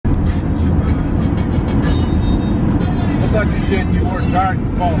said you weren't tired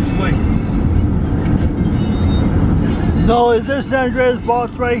to fall asleep. No, is this San Andreas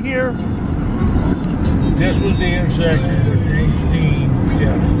Fault right here? This was the intersection where James Dean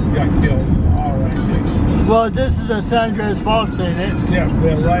got killed. All right, Dick. Well, this is a San Andreas Fault, ain't it?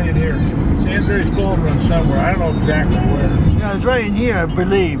 Yeah, right in here. San Andreas Fault runs somewhere. I don't know exactly where. Yeah, it's right in here, I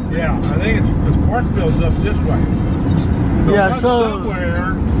believe. Yeah, I think it's because Parkville's up this way. So yeah, so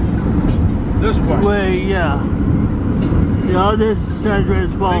somewhere this way. Yeah. Yeah, this is San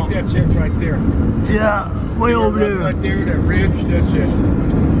Andreas I Fault. think that's it right there. Yeah, way over there. Right there, that ridge, that's it.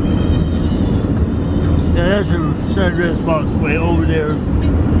 Yeah, that's a San Andreas Fault way over there.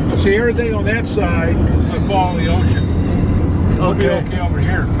 See, everything on that side is going to fall in the ocean. It'll be okay over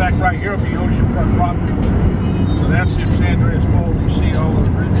here. In fact, right here will be oceanfront property. So that's just San Andreas Fault. You see all the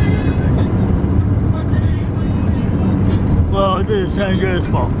bridges and everything. Well, this is San Andreas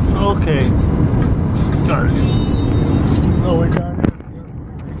Fault. Okay. Got it. Oh, we got it.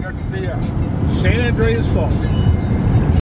 You got to see San Andreas Fault.